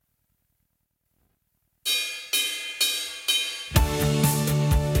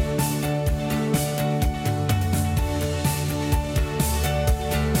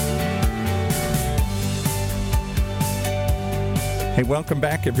welcome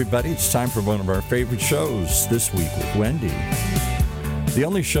back, everybody. It's time for one of our favorite shows this week with Wendy. The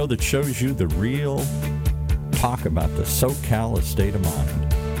only show that shows you the real talk about the SoCal estate of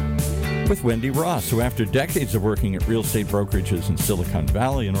mind. With Wendy Ross, who after decades of working at real estate brokerages in Silicon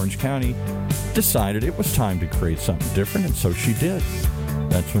Valley and Orange County, decided it was time to create something different, and so she did.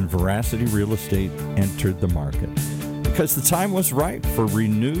 That's when Veracity Real Estate entered the market. Because the time was right for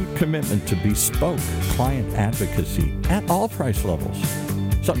renewed commitment to bespoke client advocacy at all price levels.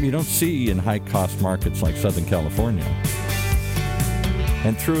 Something you don't see in high-cost markets like Southern California.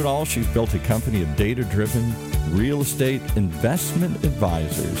 And through it all, she's built a company of data-driven real estate investment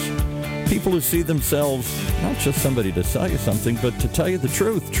advisors. People who see themselves not just somebody to sell you something, but to tell you the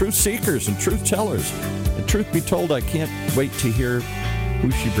truth seekers and truth tellers. And truth be told, I can't wait to hear who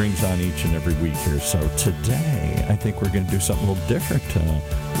she brings on each and every week here. So today, I think we're going to do something a little different.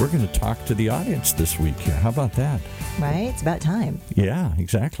 We're going to talk to the audience this week here. How about that? Right? It's about time. Yeah,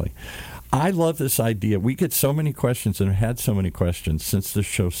 exactly. I love this idea. We get so many questions and have had so many questions since this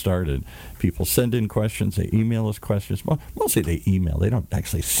show started. People send in questions. They email us questions. Well, mostly they email. They don't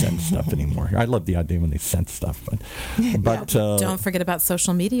actually send stuff anymore. I love the idea when they send stuff. But don't forget about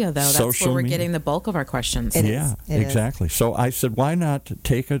social media, though. That's where we're getting the bulk of our questions. It exactly. is. So I said, why not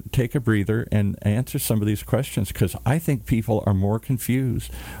take a breather and answer some of these questions? Because I think people are more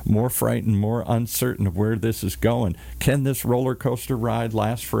confused, more frightened, more uncertain of where this is going. Can this roller coaster ride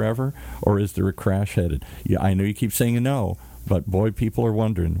last forever? Or is there a crash headed? Yeah, I know you keep saying no, but boy, people are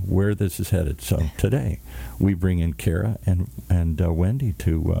wondering where this is headed. So today, we bring in Kara and Wendy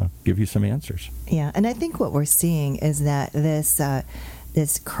to give you some answers. Yeah, and I think what we're seeing is that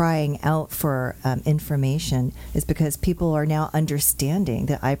this crying out for information is because people are now understanding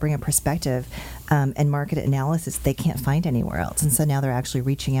that I bring a perspective and market analysis they can't find anywhere else. And so now they're actually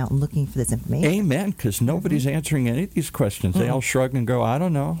reaching out and looking for this information. Amen, because nobody's answering any of these questions. They all shrug and go, I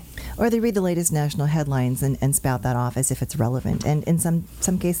don't know. Or they read the latest national headlines and spout that off as if it's relevant. And in some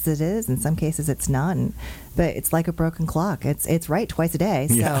cases it is, in some cases it's not. But it's like a broken clock. It's right twice a day.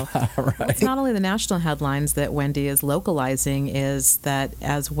 So. Yeah, right. Well, it's not only the national headlines that Wendy is localizing, is that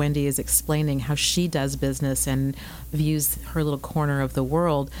as Wendy is explaining how she does business and views her little corner of the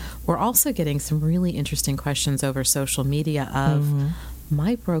world, we're also getting some really interesting questions over social media of,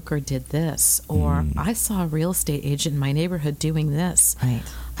 my broker did this, or I saw a real estate agent in my neighborhood doing this. Right.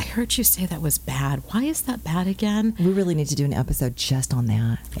 I heard you say that was bad. Why is that bad again? We really need to do an episode just on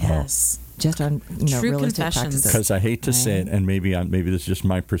that. Yes. Just on True real estate confessions. practices. Because I hate to say it, and maybe this is just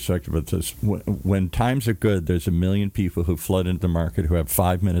my perspective, but this, when times are good, there's 1 million people who flood into the market who have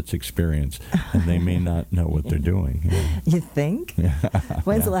 5 minutes experience, and they may not know what they're doing. You think?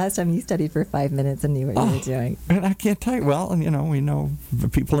 When's the last time you studied for 5 minutes and knew what you were doing? And I can't tell you. Well, we know the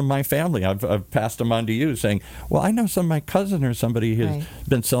people in my family. I've passed them on to you, saying, well, I know my cousin or somebody has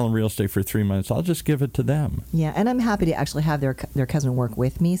been selling real estate for 3 months. I'll just give it to them. Yeah, and I'm happy to actually have their cousin work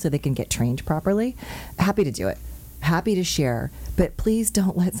with me so they can get trained properly. Happy to do it. Happy to share. But please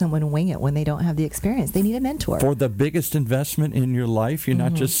don't let someone wing it when they don't have the experience. They need a mentor. For the biggest investment in your life, you're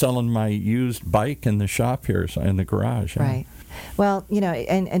not just selling my used bike in the shop here, in the garage. Right. Well,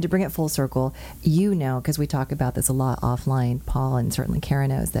 and to bring it full circle, because we talk about this a lot offline, Paul and certainly Kara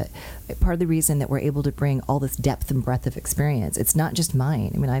knows that part of the reason that we're able to bring all this depth and breadth of experience, it's not just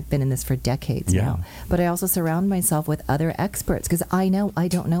mine. I mean, I've been in this for decades now, but I also surround myself with other experts because I know I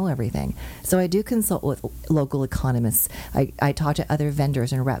don't know everything. So I do consult with local economists. I talk to other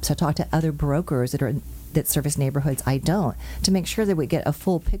vendors and reps. I talk to other brokers that service neighborhoods I don't, to make sure that we get a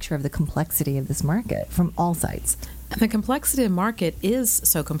full picture of the complexity of this market from all sides. And the complexity of market is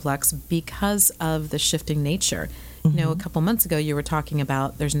so complex because of the shifting nature. A couple months ago, you were talking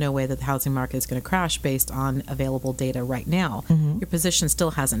about there's no way that the housing market is going to crash based on available data right now. Your position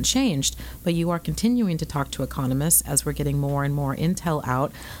still hasn't changed, but you are continuing to talk to economists as we're getting more and more intel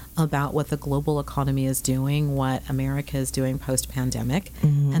out about what the global economy is doing, what America is doing post-pandemic,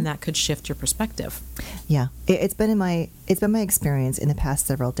 and that could shift your perspective. Yeah, it's been my experience in the past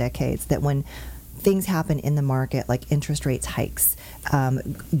several decades that when things happen in the market, like interest rates hikes,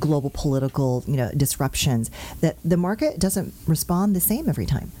 global political, disruptions, that the market doesn't respond the same every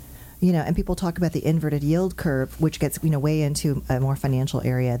time. And people talk about the inverted yield curve, which gets, way into a more financial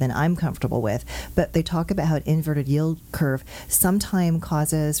area than I'm comfortable with. But they talk about how an inverted yield curve sometimes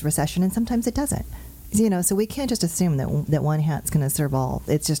causes recession and sometimes it doesn't. So we can't just assume that one hat's going to serve all.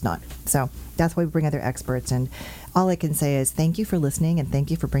 It's just not. So that's why we bring other experts. And all I can say is thank you for listening and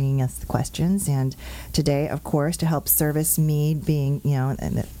thank you for bringing us the questions. And today, of course, to help service me being,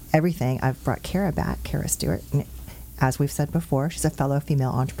 and everything, I've brought Kara back, Kara Stewart. As we've said before, she's a fellow female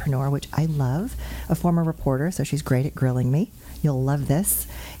entrepreneur, which I love, a former reporter, so she's great at grilling me. You'll love this.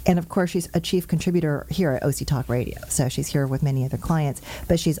 And of course, she's a chief contributor here at OC Talk Radio. So she's here with many other clients.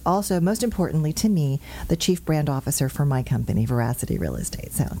 But she's also, most importantly to me, the chief brand officer for my company, Veracity Real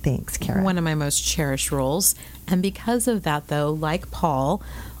Estate. So thanks, Kara. One of my most cherished roles. And because of that, though, like Paul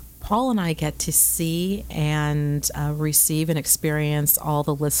and I get to see and receive and experience all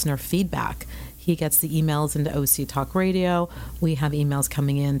the listener feedback. He gets the emails into OC Talk Radio. We have emails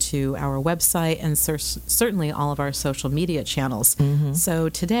coming into our website and certainly all of our social media channels. Mm-hmm. So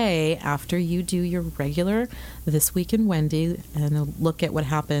today, after you do your regular This Week in Wendy and look at what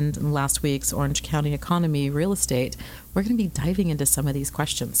happened in last week's Orange County economy real estate, we're going to be diving into some of these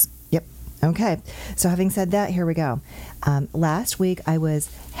questions. Yep. Okay. So having said that, here we go. Last week, I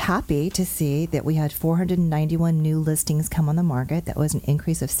was happy to see that we had 491 new listings come on the market. That was an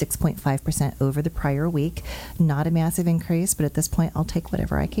increase of 6.5% over the prior week. Not a massive increase, but at this point, I'll take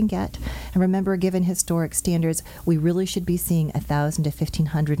whatever I can get. And remember, given historic standards, we really should be seeing 1,000 to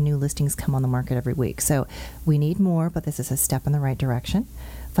 1,500 new listings come on the market every week. So we need more, but this is a step in the right direction.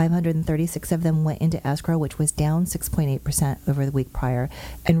 536 of them went into escrow, which was down 6.8% over the week prior.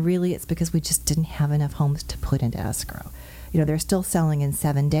 And really, it's because we just didn't have enough homes to put into escrow. They're still selling in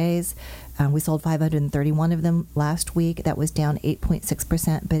 7 days. We sold 531 of them last week. That was down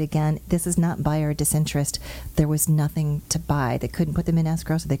 8.6%. But again, this is not buyer disinterest. There was nothing to buy. They couldn't put them in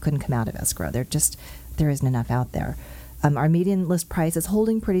escrow, so they couldn't come out of escrow. There isn't enough out there. Our median list price is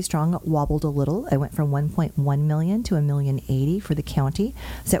holding pretty strong. It wobbled a little. It went from $1.1 million to $1,080,000 for the county.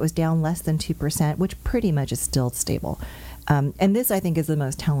 So it was down less than 2%, which pretty much is still stable. And this, I think, is the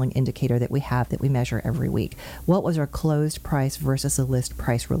most telling indicator that we have that we measure every week. What was our closed price versus a list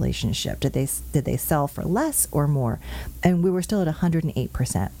price relationship? Did they sell for less or more? And we were still at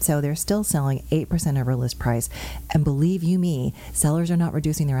 108%. So they're still selling 8% over list price. And believe you me, sellers are not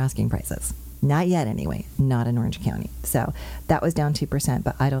reducing their asking prices. Not yet, anyway. Not in Orange County. So that was down 2%,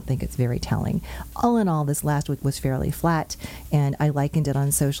 but I don't think it's very telling. All in all, this last week was fairly flat, and I likened it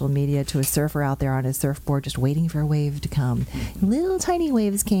on social media to a surfer out there on his surfboard just waiting for a wave to come. Little tiny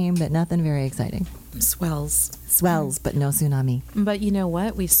waves came, but nothing very exciting. Swells, but no tsunami. But you know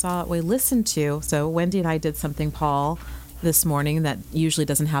what? We listened to, so Wendy and I did something, Paul, this morning that usually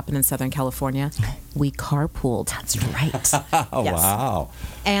doesn't happen in Southern California. We carpooled. That's right. Oh, yes. Wow.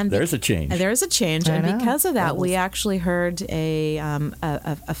 And there's a change. There's a change. I And know. because of that, we actually heard a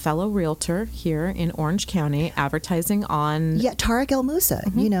fellow realtor here in Orange County advertising on... Yeah, Tarek El Moussa,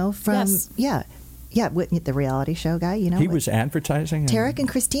 from... Yes. Yeah, the reality show guy, He was advertising? Tarek and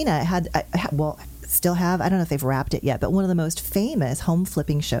Christina still have, I don't know if they've wrapped it yet, but one of the most famous home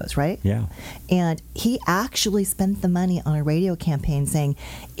flipping shows, right? Yeah. And he actually spent the money on a radio campaign saying,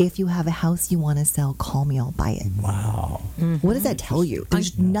 if you have a house you want to sell, call me, I'll buy it. Wow. Mm-hmm. What does that tell you?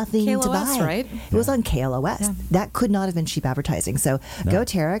 There's nothing to KLOS, buy. right? It was on KLOS. Yeah. That could not have been cheap advertising. So go,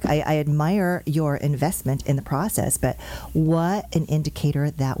 Tarek. I admire your investment in the process, but what an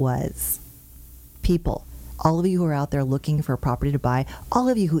indicator that was. People, all of you who are out there looking for a property to buy, all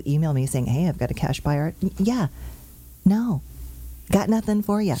of you who email me saying, hey, I've got a cash buyer. Yeah. No. Got nothing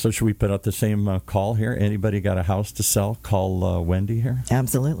for you. So should we put out the same call here? Anybody got a house to sell? Call Wendy here.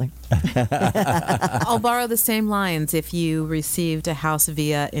 Absolutely. I'll borrow the same lines. If you received a house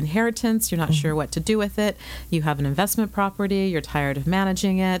via inheritance, you're not sure what to do with it, you have an investment property, you're tired of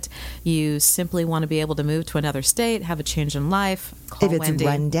managing it, you simply want to be able to move to another state, have a change in life, call If it's Wendy.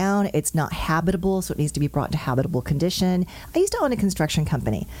 run down, it's not habitable, so it needs to be brought to habitable condition. I used to own a construction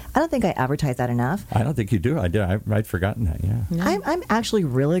company. I don't think I advertise that enough. I don't think you do. I did. I'd forgotten that, yeah. I'm actually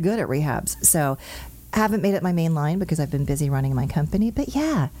really good at rehabs. So I haven't made it my main line because I've been busy running my company. But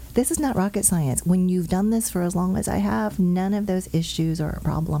yeah, this is not rocket science. When you've done this for as long as I have, none of those issues are a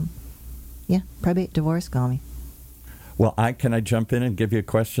problem. Yeah, probate, divorce, call me. Well, can I jump in and give you a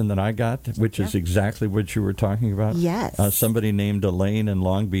question that I got, which is exactly what you were talking about? Yes. Somebody named Elaine in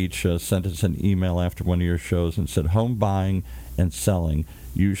Long Beach sent us an email after one of your shows and said, home buying and selling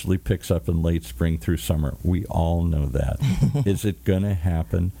usually picks up in late spring through summer. We all know that. Is it going to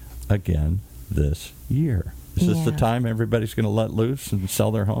happen again this year? Is this the time everybody's going to let loose and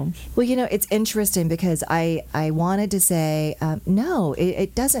sell their homes? Well, it's interesting because I wanted to say, no,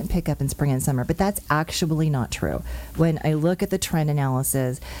 it doesn't pick up in spring and summer, but that's actually not true. When I look at the trend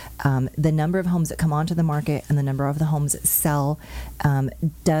analysis, the number of homes that come onto the market and the number of the homes that sell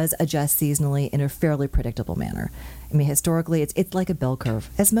does adjust seasonally in a fairly predictable manner. I mean, historically, it's like a bell curve,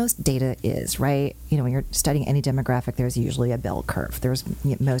 as most data is, right? When you're studying any demographic, there's usually a bell curve.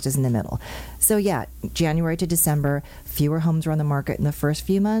 Most is in the middle. So, yeah, January to December, fewer homes are on the market in the first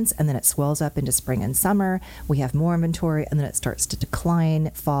few months, and then it swells up into spring and summer. We have more inventory, and then it starts to decline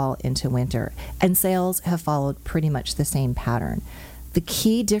fall into winter. And sales have followed pretty much the same pattern. The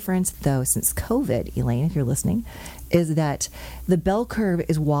key difference, though, since COVID, Elaine, if you're listening, is that the bell curve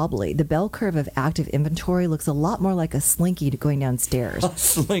is wobbly. The bell curve of active inventory looks a lot more like a slinky going downstairs.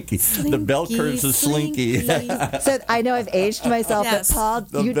 Slinky. The bell curve's a slinky. So I know I've aged myself, Yes. but Paul,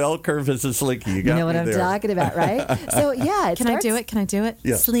 The bell curve is a slinky. You got you know me what I'm there. talking about, right? So yeah, Can I do it? Can I do it?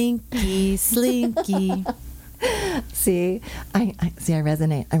 Yeah. Slinky, slinky. See, I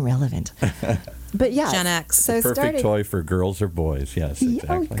resonate. I'm relevant. But yeah, Gen X. So Perfect starting, toy for girls or boys. Yes, exactly.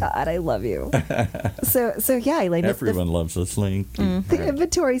 Oh God, I love you. so yeah, Elaine. Everyone loves a slinky. The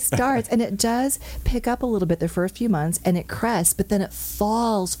inventory starts, and it does pick up a little bit the first few months, and it crests, but then it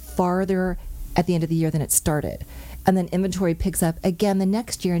falls farther at the end of the year than it started. And then inventory picks up again the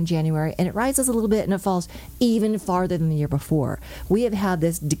next year in January, and it rises a little bit, and it falls even farther than the year before. We have had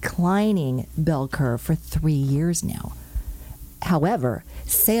this declining bell curve for 3 years now. However,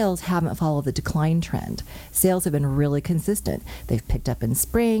 sales haven't followed the decline trend. Sales have been really consistent. They've picked up in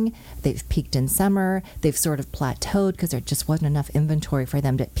spring, they've peaked in summer, they've sort of plateaued because there just wasn't enough inventory for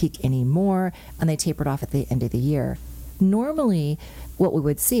them to peak anymore, and they tapered off at the end of the year. Normally, what we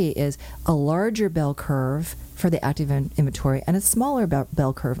would see is a larger bell curve for the active inventory and a smaller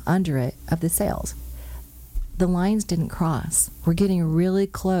bell curve under it of the sales. The lines didn't cross. We're getting really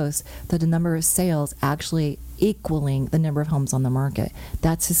close to the number of sales actually equaling the number of homes on the market.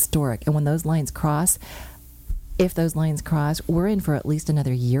 That's historic. And when those lines cross, if those lines cross, we're in for at least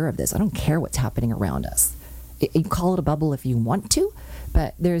another year of this. I don't care what's happening around us. You call it a bubble if you want to,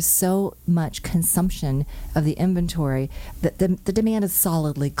 but there's so much consumption of the inventory that the demand is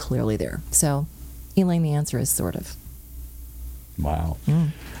solidly, clearly there. So, Elaine, the answer is sort of. Wow.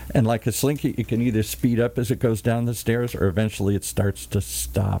 And like a slinky, it can either speed up as it goes down the stairs, or eventually it starts to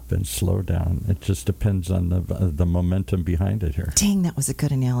stop and slow down. It just depends on the momentum behind it here. Dang, that was a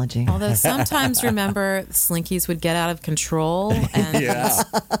good analogy. Although sometimes, remember, slinkies would get out of control, and Yeah.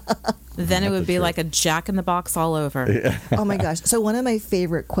 then it would be like a jack-in-the-box all over. Oh my gosh. So one of my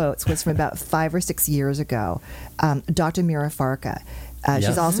favorite quotes was from about 5 or 6 years ago. Dr. Mira Farka.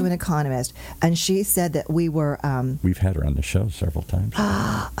 She's also an economist, and she said that we were. We've had her on the show several times.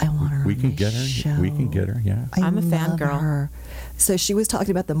 I want her. We on can the get her. show. We can get her. Yeah. I'm a love fangirl. her. So she was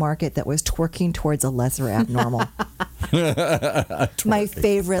talking about the market that was twerking towards a lesser abnormal. My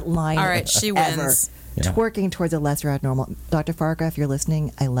favorite line. All right, she ever. wins. Yeah. Twerking towards a lesser abnormal. Dr. Farka, if you're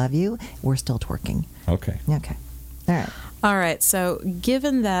listening, I love you. We're still twerking. Okay. Okay. All right. All right, so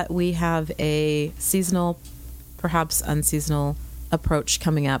given that we have a seasonal, perhaps unseasonal approach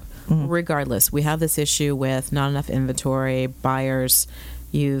coming up, regardless, we have this issue with not enough inventory, buyers.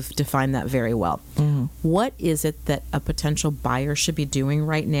 You've defined that very well. What is it that a potential buyer should be doing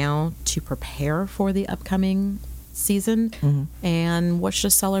right now to prepare for the upcoming season? And what should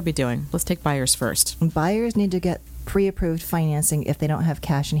a seller be doing? Let's take buyers first. Buyers need to get pre-approved financing if they don't have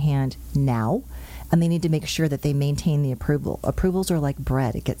cash in hand now, and they need to make sure that they maintain the approval. Approvals are like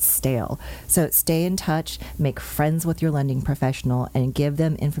bread. It gets stale. So stay in touch, make friends with your lending professional, and give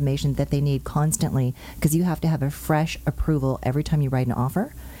them information that they need constantly, because you have to have a fresh approval every time you write an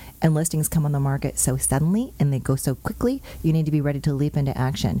offer. And listings come on the market so suddenly and they go so quickly, you need to be ready to leap into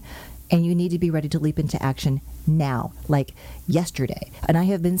action. And you need to be ready to leap into action now, like yesterday. And I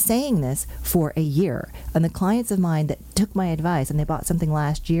have been saying this for a year. And the clients of mine that took my advice and they bought something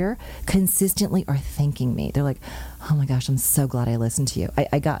last year consistently are thanking me. They're like, oh my gosh, I'm so glad I listened to you.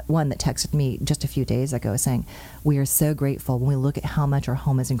 I got one that texted me just a few days ago saying, we are so grateful when we look at how much our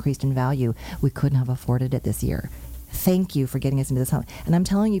home has increased in value. We couldn't have afforded it this year. Thank you for getting us into this home. And I'm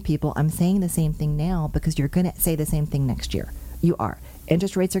telling you people, I'm saying the same thing now because you're going to say the same thing next year. You are.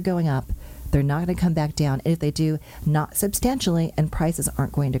 Interest rates are going up. They're not going to come back down. And if they do, not substantially, and prices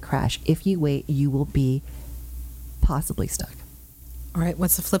aren't going to crash. If you wait, you will be possibly stuck. All right,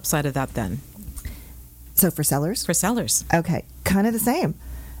 what's the flip side of that then? So for sellers? For sellers. Okay, kind of the same.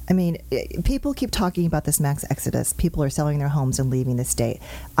 I mean, people keep talking about this max exodus. People are selling their homes and leaving the state.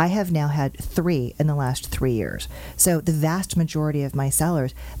 I have now had 3 in the last 3 years. So the vast majority of my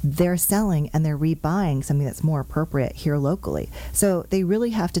sellers, they're selling and they're rebuying something that's more appropriate here locally. So they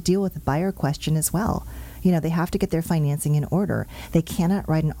really have to deal with the buyer question as well. You know, they have to get their financing in order. They cannot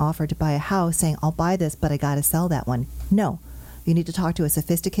write an offer to buy a house saying, I'll buy this, but I got to sell that one. No. You need to talk to a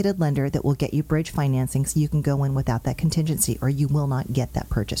sophisticated lender that will get you bridge financing so you can go in without that contingency, or you will not get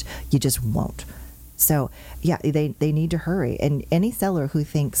that purchase. You just won't. So, yeah, they need to hurry. And any seller who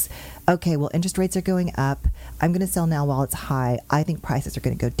thinks, okay, well, interest rates are going up, I'm going to sell now while it's high, I think prices are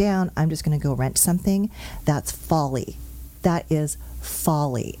going to go down, I'm just going to go rent something, that's folly. That is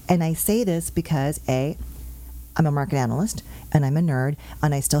folly. And I say this because, A, I'm a market analyst, and I'm a nerd,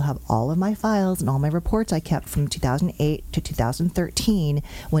 and I still have all of my files and all my reports I kept from 2008 to 2013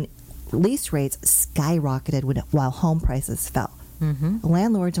 when lease rates skyrocketed while home prices fell.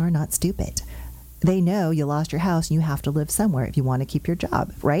 Landlords are not stupid. They know you lost your house and you have to live somewhere if you want to keep your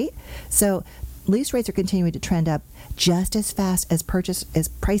job, right? So lease rates are continuing to trend up just as fast as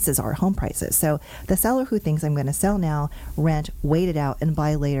prices are, home prices. So the seller who thinks I'm going to sell now, rent, wait it out, and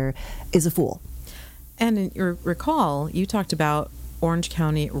buy later is a fool. And recall, you talked about Orange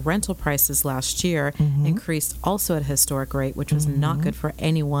County rental prices last year increased also at a historic rate, which was not good for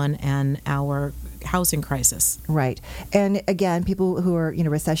anyone and our housing crisis. Right. And again, people who are,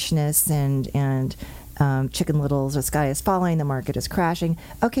 recessionists and chicken littles, the sky is falling, the market is crashing.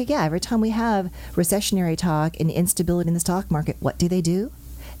 Okay, yeah, every time we have recessionary talk and instability in the stock market, what do?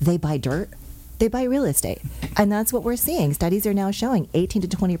 They buy dirt. They buy real estate. And that's what we're seeing. Studies are now showing 18 to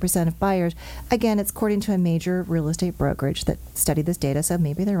 20% of buyers. Again, it's according to a major real estate brokerage that studied this data, so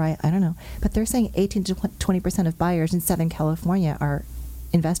maybe they're right. I don't know. But they're saying 18 to 20% of buyers in Southern California are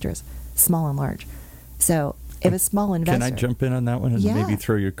investors, small and large. So if a small investor... Can I jump in on that one and maybe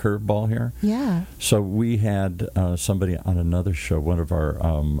throw you a curveball here? Yeah. So we had somebody on another show, one of our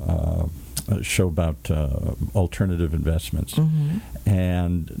show about alternative investments.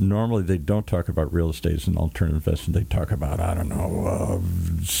 And normally they don't talk about real estate as an alternative investment. They talk about,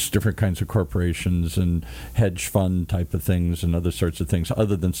 different kinds of corporations and hedge fund type of things and other sorts of things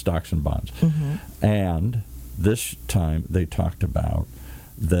other than stocks and bonds. And this time they talked about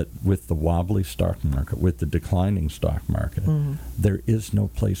that with the wobbly stock market, with the declining stock market, there is no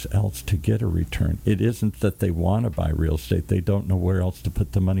place else to get a return. It isn't that they want to buy real estate. They don't know where else to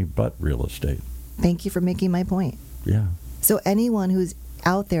put the money but real estate. Thank you for making my point. Yeah. So anyone who's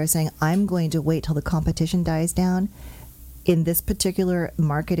out there saying, I'm going to wait till the competition dies down in this particular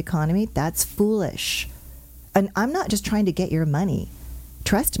market economy, that's foolish. And I'm not just trying to get your money.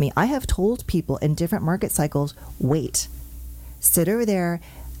 Trust me, I have told people in different market cycles, wait. Sit over there,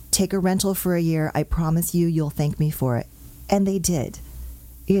 take a rental for a year. I promise you'll thank me for it. And they did.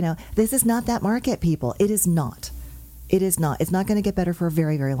 This is not that market, people. It is not. It is not. It's not going to get better for a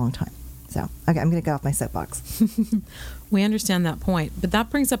very, very long time. So, okay, I'm going to go off my soapbox. We understand that point. But that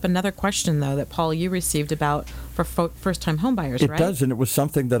brings up another question, though, that, Paul, you received about for first-time homebuyers, right? It does, and it was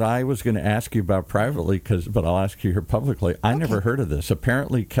something that I was going to ask you about privately, but I'll ask you here publicly. I never heard of this.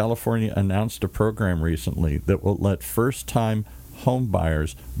 Apparently, California announced a program recently that will let first-time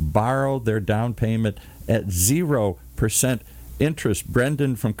homebuyers borrow their down payment at 0% interest.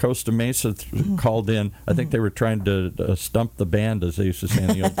 Brendan from Costa Mesa called in. I think they were trying to stump the band, as they used to say in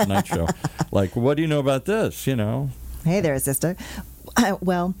the old Tonight Show. Like, what do you know about this? Hey there, sister.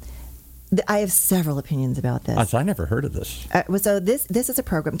 Well, I have several opinions about this. I never heard of this. So this is a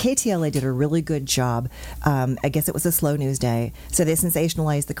program. KTLA did a really good job. I guess it was a slow news day, so they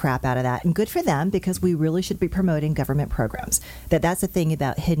sensationalized the crap out of that. And good for them, because we really should be promoting government programs. That's the thing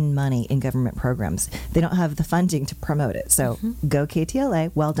about hidden money in government programs. They don't have the funding to promote it. So go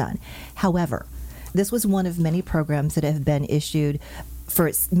KTLA, well done. However, this was one of many programs that have been issued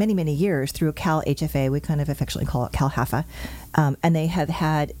for many, many years through Cal HFA. We kind of affectionately call it Cal HAFA. And they have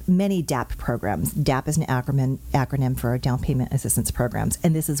had many DAP programs. DAP is an acronym for Down Payment Assistance Programs,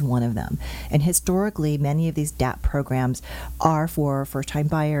 and this is one of them. And historically, many of these DAP programs are for first-time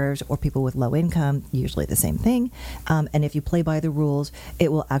buyers or people with low income, usually the same thing. And if you play by the rules,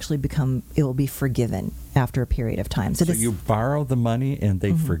 it will be forgiven after a period of time. So you borrow the money and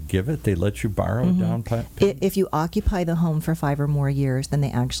they forgive it? They let you borrow a down payment? If you occupy the home for 5 or more years, then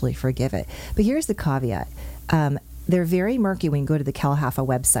they actually forgive it. But here's the caveat. They're very murky when you go to the Cal HAFA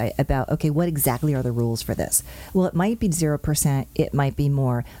website about, okay, what exactly are the rules for this? Well, it might be 0%, it might be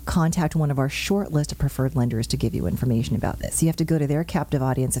more. Contact one of our short list of preferred lenders to give you information about this. You have to go to their captive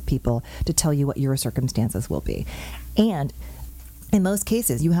audience of people to tell you what your circumstances will be. And in most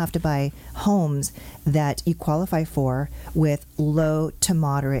cases, you have to buy homes that you qualify for with low to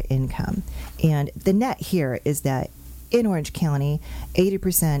moderate income. And the net here is that in Orange County,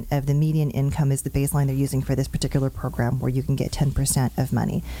 80% of the median income is the baseline they're using for this particular program, where you can get 10% of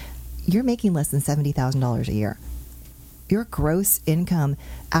money. You're making less than $70,000 a year. Your gross income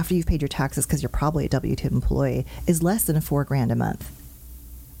after you've paid your taxes, because you're probably a W-2 employee, is less than $4,000 a month.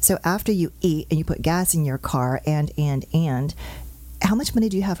 So after you eat and you put gas in your car and, how much money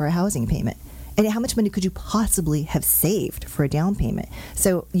do you have for a housing payment? And how much money could you possibly have saved for a down payment?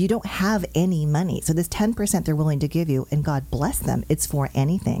 So you don't have any money. So this 10% they're willing to give you, and God bless them, it's for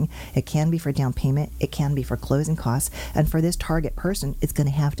anything. It can be for down payment. It can be for closing costs. And for this target person, it's going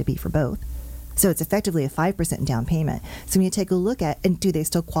to have to be for both. So it's effectively a 5% down payment. So when you take a look at, and do they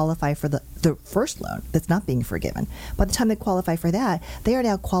still qualify for the first loan that's not being forgiven? By the time they qualify for that, they are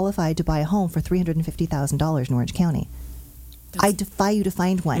now qualified to buy a home for $350,000 in Orange County. I defy you to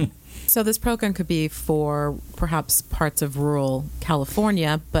find one. So this program could be for perhaps parts of rural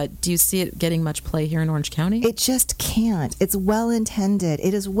California, but do you see it getting much play here in Orange County? It just can't. It's well-intended.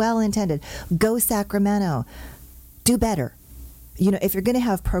 It is well-intended. Go Sacramento. Do better. You know, if you're going to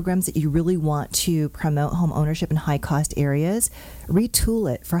have programs that you really want to promote home ownership in high-cost areas,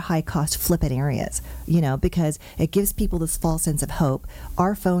 retool it for high-cost flip-it areas, you know, because it gives people this false sense of hope.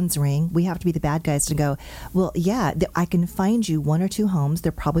 Our phones ring. We have to be the bad guys to go, well, yeah, I can find you one or two homes.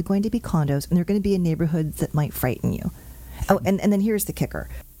 They're probably going to be condos, and they're going to be in neighborhoods that might frighten you. Oh, and then here's the kicker.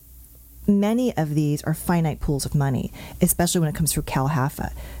 Many of these are finite pools of money, especially when it comes through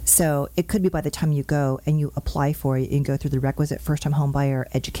CalHFA. So it could be by the time you go and you apply for it and go through the requisite first-time home buyer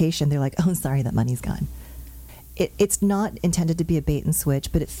education, they're like, oh, sorry, that money's gone. It's not intended to be a bait and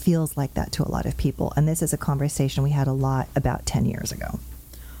switch, but it feels like that to a lot of people. And this is a conversation we had a lot about 10 years ago.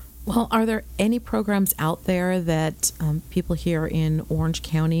 Well, are there any programs out there that people here in Orange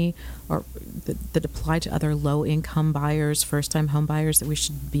County or that apply to other low-income buyers, first-time home buyers that we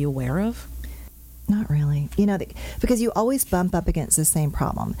should be aware of? Not really. You know, because you always bump up against the same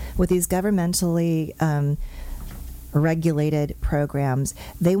problem. With these governmentally regulated programs,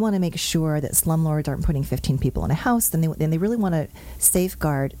 they want to make sure that slumlords aren't putting 15 people in a house. Then they really want to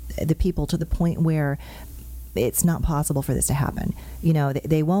safeguard the people to the point where it's not possible for this to happen. You know,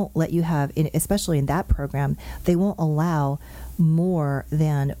 they won't let you have, especially in that program, they won't allow more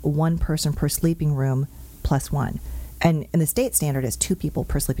than one person per sleeping room plus one. And the state standard is 2 people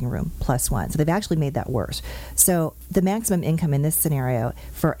per sleeping room plus one. So they've actually made that worse. So the maximum income in this scenario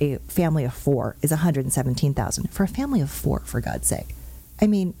for a family of 4 is $117,000. For a family of 4, for God's sake. I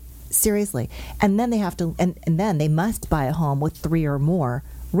mean, seriously. And then they have to, and then they must buy a home with 3 or more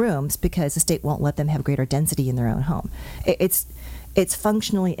rooms because the state won't let them have greater density in their own home. It's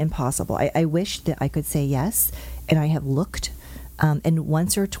functionally impossible. I wish that I could say yes, and I have looked, and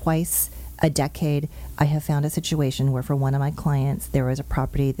once or twice a decade, I have found a situation where for one of my clients, there was a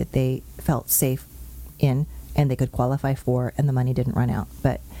property that they felt safe in and they could qualify for, and the money didn't run out.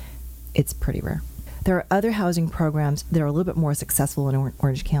 But it's pretty rare. There are other housing programs that are a little bit more successful in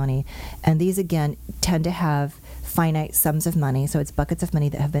Orange County, and these, again, tend to have finite sums of money, so it's buckets of money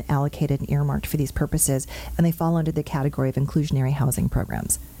that have been allocated and earmarked for these purposes, and they fall under the category of inclusionary housing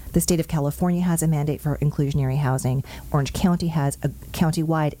programs. The state of California has a mandate for inclusionary housing. Orange County has a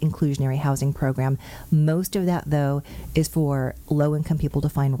county-wide inclusionary housing program. Most of that, though, is for low-income people to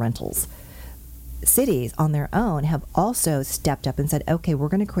find rentals. Cities on their own have also stepped up and said, okay, we're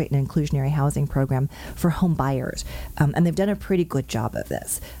going to create an inclusionary housing program for home buyers, and they've done a pretty good job of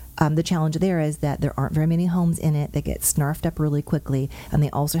this. The challenge there is that there aren't very many homes in it. They get snarfed up really quickly, and they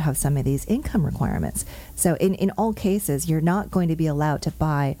also have some of these income requirements. So in all cases, you're not going to be allowed to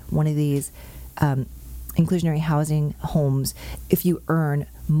buy one of these inclusionary housing homes if you earn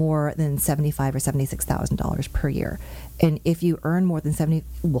more than $75,000 or $76,000 per year. And if you earn more than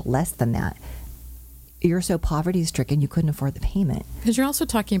less than that, you're so poverty-stricken you couldn't afford the payment. Because you're also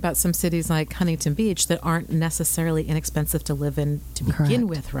talking about some cities like Huntington Beach that aren't necessarily inexpensive to live in to begin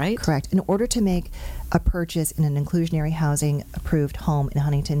with, right? Correct. In order to make a purchase in an inclusionary housing approved home in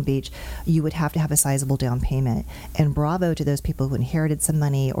Huntington Beach, you would have to have a sizable down payment. And bravo to those people who inherited some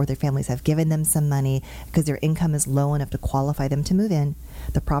money or their families have given them some money because their income is low enough to qualify them to move in.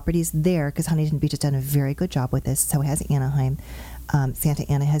 The property's there because Huntington Beach has done a very good job with this. So has Anaheim. Santa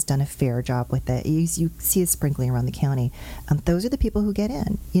Ana has done a fair job with it. You see it sprinkling around the county. Those are the people who get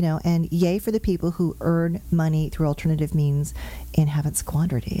in, you know, and yay for the people who earn money through alternative means and haven't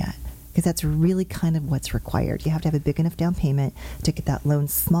squandered it yet. Because that's really kind of what's required. You have to have a big enough down payment to get that loan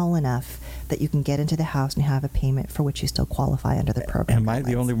small enough that you can get into the house and have a payment for which you still qualify under the program. Am I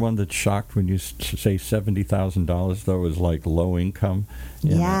the only one that's shocked when you say $70,000, though, is like low income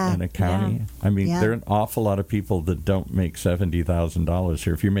in a county? Yeah. I mean, there are an awful lot of people that don't make $70,000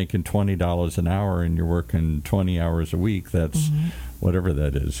 here. If you're making $20 an hour and you're working 20 hours a week, that's whatever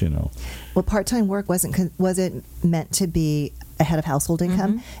that is, you know. Well, part-time work wasn't meant to be ahead of household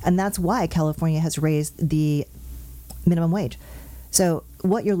income, and that's why California has raised the minimum wage. So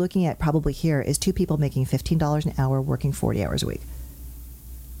what you're looking at probably here is 2 people making $15 an hour working 40 hours a week,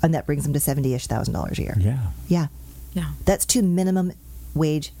 and that brings them to $70,000 a year. Yeah. That's 2 minimum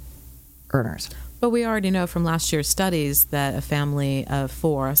wage earners. But we already know from last year's studies that a family of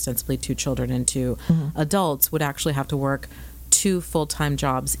 4, ostensibly 2 children and 2 adults, would actually have to work 2 full-time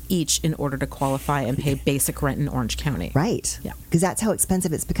jobs each in order to qualify and pay basic rent in Orange County. Right. Yeah. Because that's how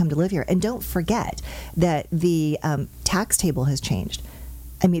expensive it's become to live here. And don't forget that the tax table has changed.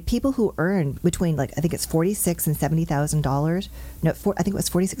 I mean, people who earn between, like, I think it's $46,000 and $70,000. No, I think it was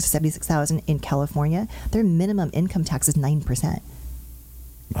 $46,000 to $76,000 in California. Their minimum income tax is 9%.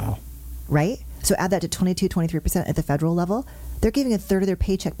 Wow. Right? So add that to 23% at the federal level. They're giving a third of their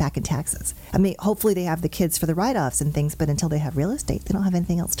paycheck back in taxes. I mean, hopefully they have the kids for the write-offs and things, but until they have real estate, they don't have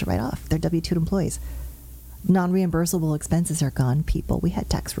anything else to write off. They're W-2 employees. Non-reimbursable expenses are gone, people. We had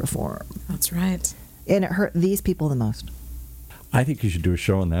tax reform. That's right. And it hurt these people the most. I think you should do a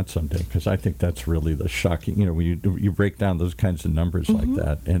show on that someday, because I think that's really the shocking, when you break down those kinds of numbers like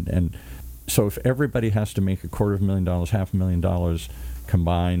that. And so if everybody has to make $250,000, $500,000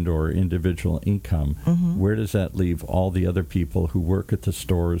 combined or individual income, where does that leave all the other people who work at the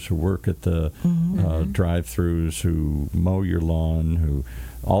stores, who work at the drive-thrus, who mow your lawn, who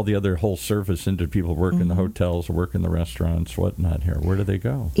all the other whole service into people who work in the hotels, work in the restaurants, whatnot here? Where do they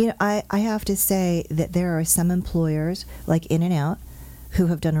go? I have to say that there are some employers, like In-N-Out, who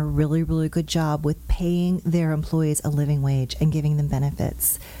have done a really, really good job with paying their employees a living wage and giving them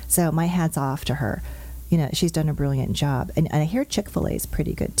benefits. So my hat's off to her. She's done a brilliant job. And I hear Chick-fil-A is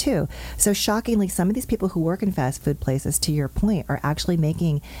pretty good, too. So shockingly, some of these people who work in fast food places, to your point, are actually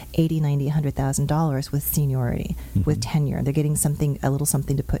making $80,000, $90,000, $100,000 with seniority, with tenure. They're getting a little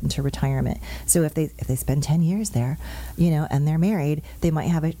something to put into retirement. So if they spend 10 years there, and they're married, they might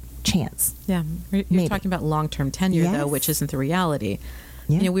have a chance. Yeah. You're talking about long-term tenure, though, which isn't the reality.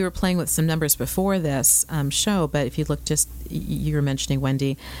 Yeah. We were playing with some numbers before this show, but if you look you were mentioning,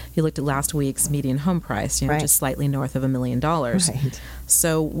 Wendy, you looked at last week's median home price, just slightly north of $1 million. Right.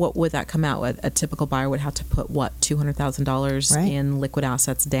 So what would that come out with? A typical buyer would have to put, $200,000 in liquid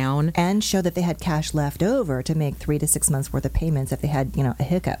assets down? And show that they had cash left over to make 3 to 6 months worth of payments if they had, a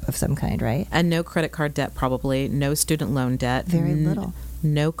hiccup of some kind, right? And no credit card debt, probably, no student loan debt. Very little.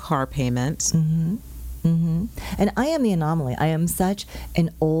 No car payment. And I am the anomaly. I am such an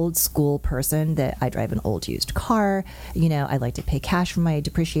old school person that I drive an old used car. I like to pay cash for my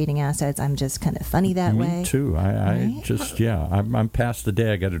depreciating assets. I'm just kind of funny that way. Me too. I'm past the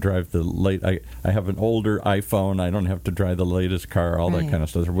day I got to drive the late. I have an older iPhone. I don't have to drive the latest car, all that kind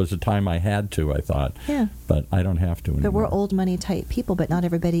of stuff. There was a time I had to, I thought. Yeah. But I don't have to anymore. But we're old money type people, but not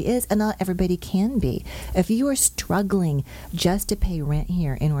everybody is, and not everybody can be. If you are struggling just to pay rent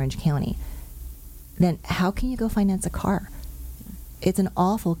here in Orange County, then how can you go finance a car? It's an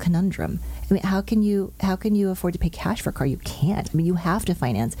awful conundrum. I mean, how can you afford to pay cash for a car? You can't. I mean, you have to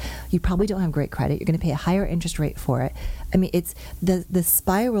finance. You probably don't have great credit. You're going to pay a higher interest rate for it. I mean, it's the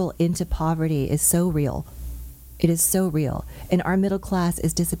spiral into poverty is so real. It is so real. And our middle class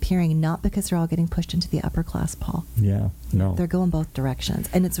is disappearing, not because they're all getting pushed into the upper class, Paul. Yeah, no. They're going both directions.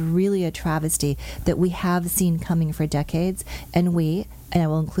 And it's really a travesty that we have seen coming for decades, and I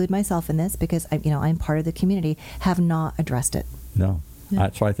will include myself in this because I'm part of the community, have not addressed it. No. Yeah.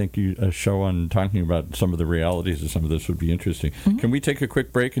 So I think a show on talking about some of the realities of some of this would be interesting. Can we take a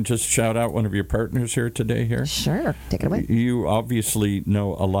quick break and just shout out one of your partners here today? Sure. Take it away. You obviously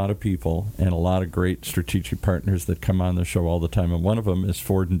know a lot of people and a lot of great strategic partners that come on the show all the time, and one of them is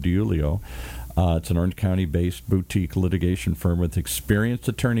Ford & DiIulio. It's an Orange County-based boutique litigation firm with experienced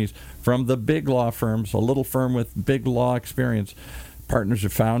attorneys from the big law firms, a little firm with big law experience. Partners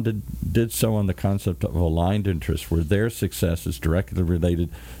are did so on the concept of aligned interests, where their success is directly related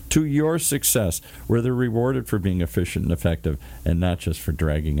to your success, where they're rewarded for being efficient and effective and not just for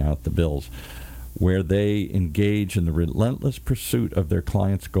dragging out the bills, where they engage in the relentless pursuit of their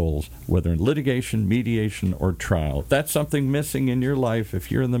clients' goals, whether in litigation, mediation, or trial. If that's something missing in your life,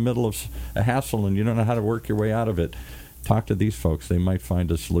 if you're in the middle of a hassle and you don't know how to work your way out of it, talk to these folks. They might find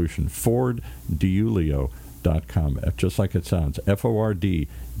a solution. FordDiulio.com, just like it sounds, FordDiulio,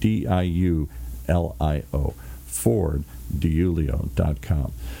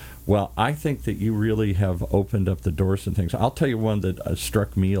 FordDiulio.com. Well, I think that you really have opened up the doors and things. I'll tell you one that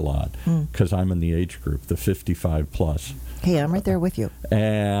struck me a lot, because I'm in the age group, the 55 plus. Hey, I'm right there with you.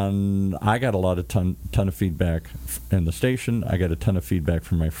 And I got a lot of ton of feedback in the station. I got a ton of feedback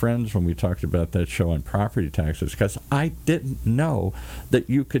from my friends when we talked about that show on property taxes, because I didn't know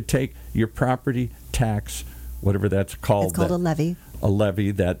that you could take your property tax, whatever that's called. It's called a levy. a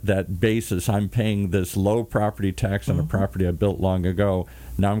levy, that basis. I'm paying this low property tax on a property I built long ago.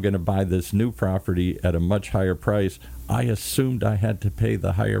 Now I'm going to buy this new property at a much higher price. I assumed I had to pay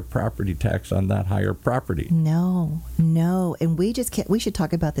the higher property tax on that higher property. No. And we just can't. We should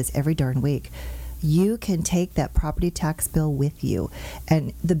talk about this every darn week. You can take that property tax bill with you.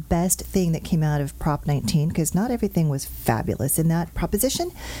 And the best thing that came out of Prop 19, because not everything was fabulous in that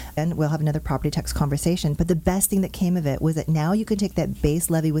proposition, and we'll have another property tax conversation, but the best thing that came of it was that now you can take that base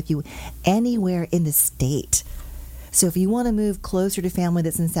levy with you anywhere in the state. So if you want to move closer to family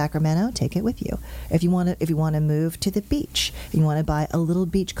that's in Sacramento, take it with you. If you want to move to the beach, you want to buy a little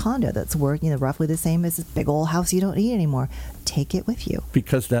beach condo that's worth roughly the same as this big old house you don't need anymore, take it with you.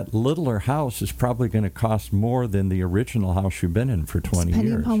 Because that littler house is probably going to cost more than the original house you've been in for 20 years.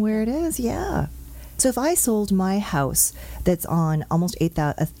 Depending upon where it is, yeah. So if I sold my house that's on almost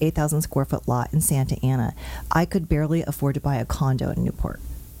 8,000 square foot lot in Santa Ana, I could barely afford to buy a condo in Newport.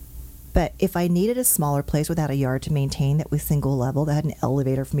 But if I needed a smaller place without a yard to maintain that was single level, that had an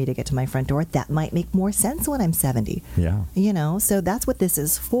elevator for me to get to my front door, that might make more sense when I'm 70. Yeah. So that's what this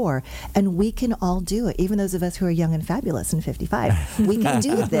is for. And we can all do it. Even those of us who are young and fabulous and 55, we can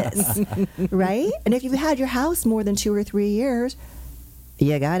do this, right? And if you've had your house more than 2 or 3 years,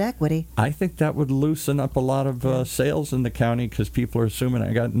 you got equity. I think that would loosen up a lot of sales in the county because people are assuming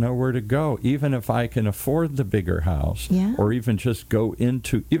I got nowhere to go. Even if I can afford the bigger house, or even just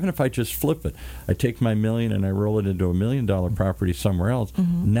even if I just flip it, I take my $1 million and I roll it into $1 million property somewhere else.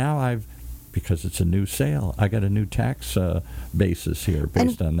 Now because it's a new sale, I got a new tax basis here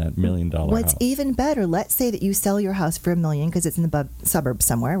based on that $1 million What's house. even better, let's say that you sell your house for $1 million because it's in the suburbs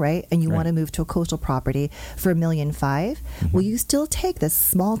somewhere, right? And you want to move to a coastal property for $1.5 million. Well, you still take this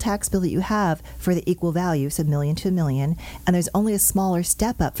small tax bill that you have for the equal value, so $1 million to $1 million, and there's only a smaller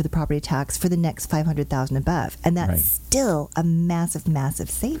step up for the property tax for the next $500,000 above, and that's still a massive, massive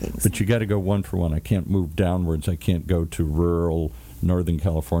savings. But you got to go one for one. I can't move downwards. I can't go to rural Northern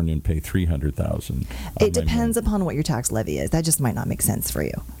California and pay $300,000. It depends upon what your tax levy is. That just might not make sense for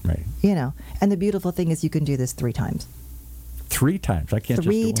you. Right. And the beautiful thing is you can do this 3 times. 3 times. I can't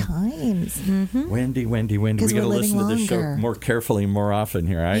 3 just do one. times. Mm-hmm. Wendy, we got to listen to this show more carefully, more often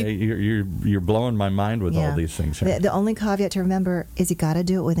here. You're blowing my mind with all these things here. The only caveat to remember is you got to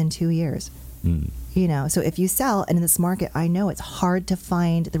do it within 2 years. So if you sell, and in this market, I know it's hard to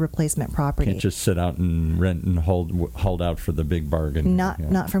find the replacement property. Can't just sit out and rent and hold out for the big bargain.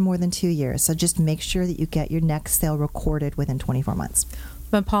 Not for more than 2 years. So just make sure that you get your next sale recorded within 24 months.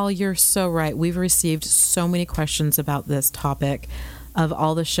 But Paul, you're so right. We've received so many questions about this topic. Of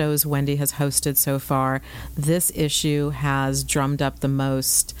all the shows Wendy has hosted so far, this issue has drummed up the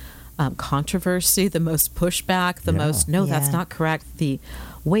most controversy, the most pushback, the most, that's not correct.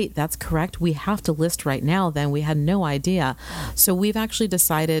 Wait, that's correct. We have to list right now. Then we had no idea. So we've actually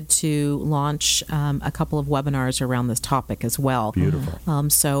decided to launch a couple of webinars around this topic as well. Beautiful.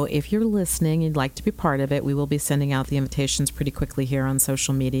 So if you're listening, you'd like to be part of it, we will be sending out the invitations pretty quickly here on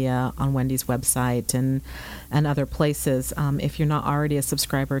social media, on Wendy's website, and other places. If you're not already a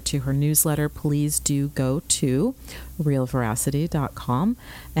subscriber to her newsletter, please do go to realveracity.com,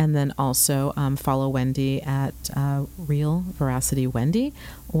 and then also follow Wendy at Real Veracity Wendy,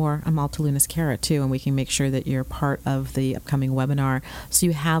 or Amalta Lunas Cara too, and we can make sure that you're part of the upcoming webinar so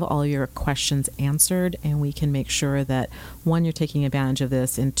you have all your questions answered, and we can make sure that 1, you're taking advantage of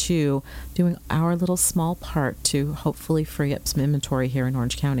this, and 2, doing our little small part to hopefully free up some inventory here in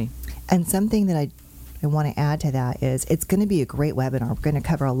Orange County. And something that I want to add to that is it's going to be a great webinar. We're going to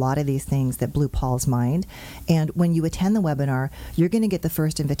cover a lot of these things that blew Paul's mind. And when you attend the webinar, you're going to get the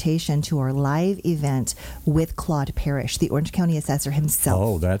first invitation to our live event with Claude Parrish, the Orange County assessor himself.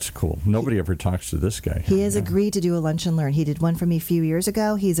 Oh, that's cool. Nobody ever talks to this guy. He has agreed to do a lunch and learn. He did one for me a few years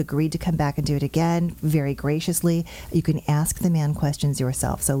ago. He's agreed to come back and do it again very graciously. You can ask the man questions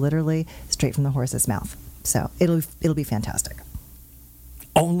yourself. So literally straight from the horse's mouth. So it'll be fantastic.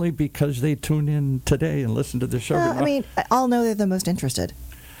 Only because they tune in today and listen to the show. I'll know they're the most interested.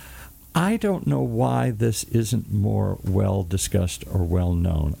 I don't know why this isn't more well discussed or well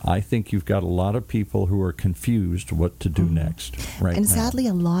known. I think you've got a lot of people who are confused what to do next right now. And sadly,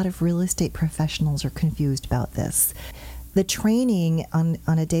 a lot of real estate professionals are confused about this. The training on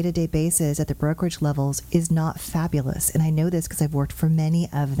a day-to-day basis at the brokerage levels is not fabulous. And I know this because I've worked for many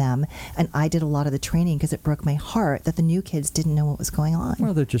of them. And I did a lot of the training because it broke my heart that the new kids didn't know what was going on.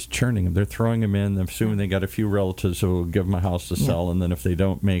 Well, they're just churning them. They're throwing them in. They're assuming they got a few relatives who will give them a house to sell. And then if they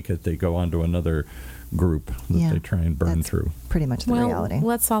don't make it, they go on to another group that they try and burn through. Pretty much the reality.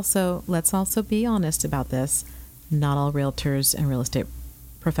 Let's also be honest about this. Not all realtors and real estate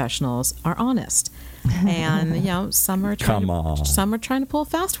professionals are honest, and some are trying to pull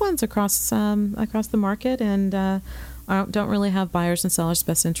fast ones across the market, and don't really have buyers and sellers'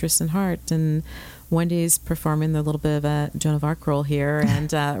 best interests in heart. And Wendy's performing the little bit of a Joan of Arc role here,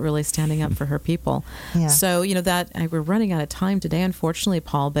 and really standing up for her people. Yeah. So we're running out of time today, unfortunately,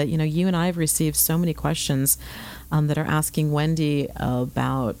 Paul. But you and I have received so many questions that are asking Wendy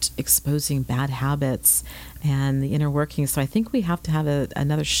about exposing bad habits and the inner workings. So I think we have to have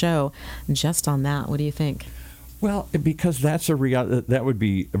another show just on that. What do you think? Well, because that's a reality. That would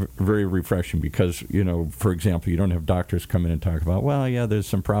be very refreshing because, for example, you don't have doctors come in and talk about, well, yeah, there's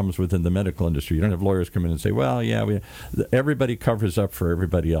some problems within the medical industry. You don't have lawyers come in and say, well, yeah, everybody covers up for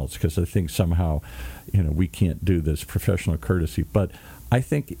everybody else because I think somehow, we can't do this professional courtesy. But I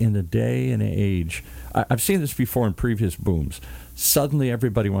think in a day and age, I've seen this before in previous booms. Suddenly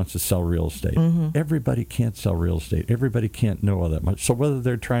everybody wants to sell real estate. Mm-hmm. Everybody can't sell real estate. Everybody can't know all that much. So whether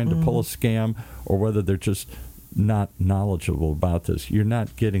they're trying to pull a scam or whether they're just not knowledgeable about this, you're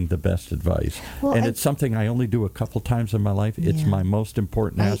not getting the best advice. Well, and it's something I only do a couple times in my life. Yeah. It's my most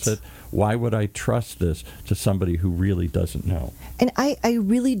important asset. Why would I trust this to somebody who really doesn't know? And I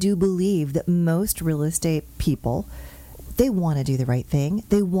really do believe that most real estate people, they want to do the right thing.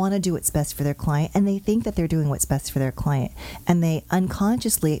 They want to do what's best for their client, and they think that they're doing what's best for their client. And they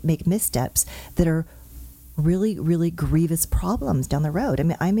unconsciously make missteps that are really, really grievous problems down the road. I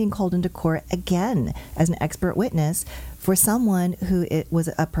mean, I'm being called into court again as an expert witness for someone who was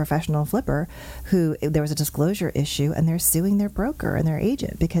a professional flipper who there was a disclosure issue, and they're suing their broker and their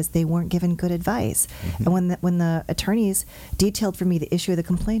agent because they weren't given good advice. Mm-hmm. And when the attorneys detailed for me the issue of the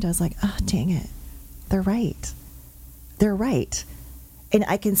complaint, I was like, oh, dang it. They're right. They're right. And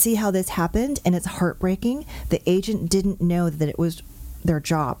I can see how this happened, and it's heartbreaking. The agent didn't know that it was their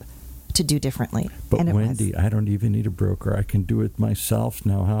job to do differently. But Wendy, I don't even need a broker. I can do it myself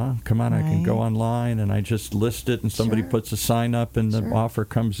now, huh? Come on, right. I can go online and I just list it, and somebody puts a sign up and the offer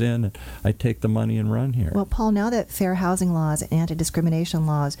comes in, and I take the money and run here. Well, Paul, now that fair housing laws and anti-discrimination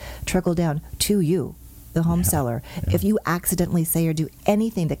laws trickle down to you, the home seller, if you accidentally say or do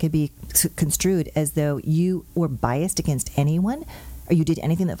anything that could be construed as though you were biased against anyone, or you did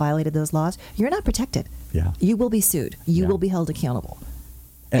anything that violated those laws, you're not protected. Yeah. You will be sued. You will be held accountable.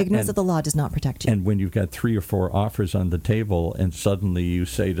 Ignorance of the law does not protect you. And when you've got 3 or 4 offers on the table, and suddenly you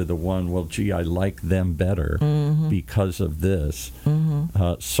say to the one, well, gee, I like them better because of this.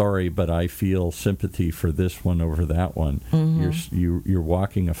 Sorry, but I feel sympathy for this one over that one. You're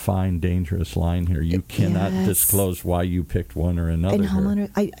walking a fine, dangerous line here. You cannot disclose why you picked one or another. And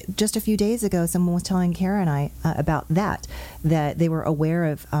homeowner, just a few days ago, someone was telling Kara and I about that they were aware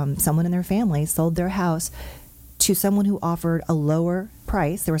of someone in their family sold their house to someone who offered a lower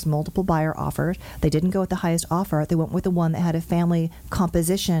price. There was multiple buyer offers. They didn't go with the highest offer. They went with the one that had a family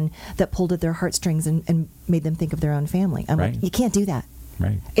composition that pulled at their heartstrings and made them think of their own family. I'm like, you can't do that.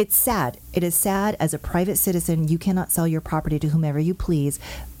 Right. It's sad. It is sad. As a private citizen, you cannot sell your property to whomever you please,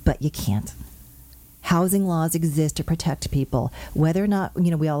 but you can't. Housing laws exist to protect people. Whether or not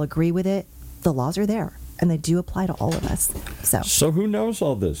we all agree with it, the laws are there. And they do apply to all of us. So who knows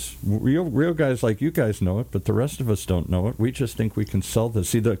all this? Real guys like you guys know it, but the rest of us don't know it. We just think we can sell this.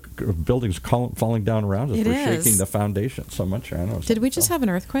 See the buildings falling down around us. We're shaking the foundation so much. I know. Did we just have an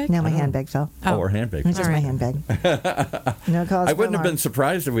earthquake? No, my handbag fell. Oh, our handbag. It's just my handbag. No cause I wouldn't have been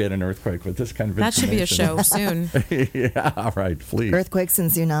surprised if we had an earthquake with this kind of information. That should be a show soon. Yeah, all right, please. Earthquakes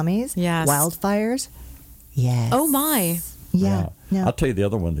and tsunamis? Yes. Wildfires? Yes. Oh, my. Yeah. No. I'll tell you the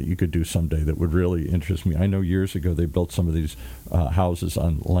other one that you could do someday that would really interest me. I know years ago they built some of these houses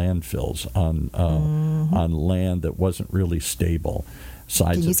on landfills, on land that wasn't really stable.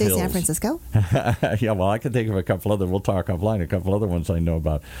 Can you say hills. San Francisco? Yeah, well, I can think of a couple other. We'll talk offline. A couple other ones I know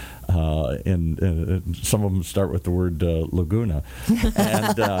about, and some of them start with the word Laguna.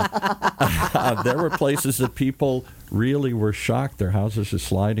 And there were places that people really were shocked. Their houses are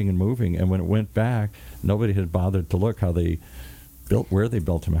sliding and moving, and when it went back, nobody had bothered to look how they built, where they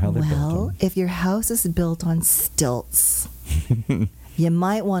built them, how they built them. Well, if your house is built on stilts, you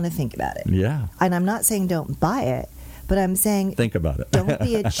might want to think about it. Yeah. And I'm not saying don't buy it. But I'm saying, think about it. Don't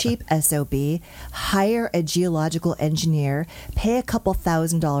be a cheap SOB. Hire a geological engineer. Pay a couple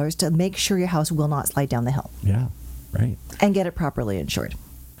 $1,000s to make sure your house will not slide down the hill. Yeah, right. And get it properly insured.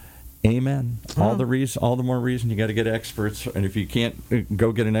 Amen. All the more reason you got to get experts. And if you can't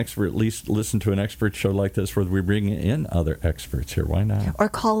go get an expert, at least listen to an expert show like this where we bring in other experts here. Why not? Or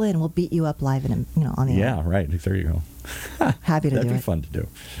call in. We'll beat you up live on the air. Yeah, right. There you go. Happy to do it. That'd be fun to do.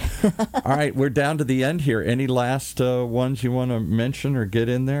 All right, we're down to the end here. Any last ones you want to mention or get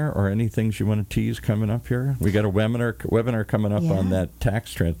in there, or any things you want to tease coming up here? We got a webinar coming up on that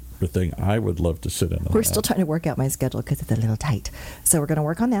tax transfer thing. I would love to sit in on We're still trying to work out my schedule because it's a little tight. So we're going to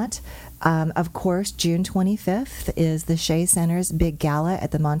work on that. Of course, June 25th is the Shea Center's big gala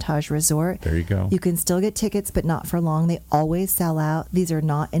at the Montage Resort. There you go. You can still get tickets, but not for long. They always sell out. These are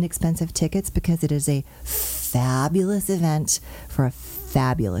not inexpensive tickets because it is a fabulous event for a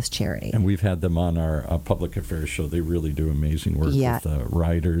fabulous charity. And we've had them on our public affairs show. They really do amazing work with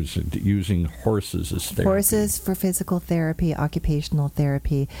riders and using horses as therapy. Horses for physical therapy, occupational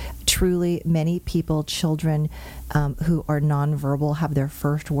therapy. Truly, many people, children who are nonverbal, have their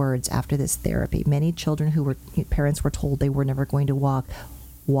first words after this therapy. Many children parents were told they were never going to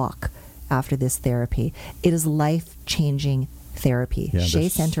walk after this therapy. It is life-changing therapy.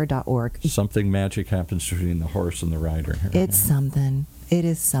 SheaCenter.org. Something magic happens between the horse and the rider. It's something. It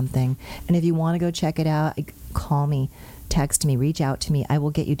is something. And if you want to go check it out, call me, text me, reach out to me. I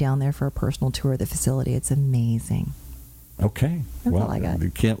will get you down there for a personal tour of the facility. It's amazing. Okay. That's all I got. You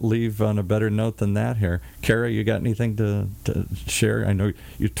can't leave on a better note than that here. Kara, you got anything to share? I know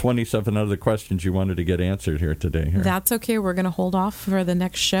you 27 other questions you wanted to get answered here today. That's okay. We're going to hold off for the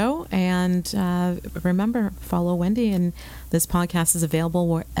next show. And remember, follow Wendy. And this podcast is available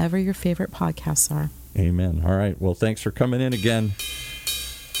wherever your favorite podcasts are. Amen. All right. Well, thanks for coming in again.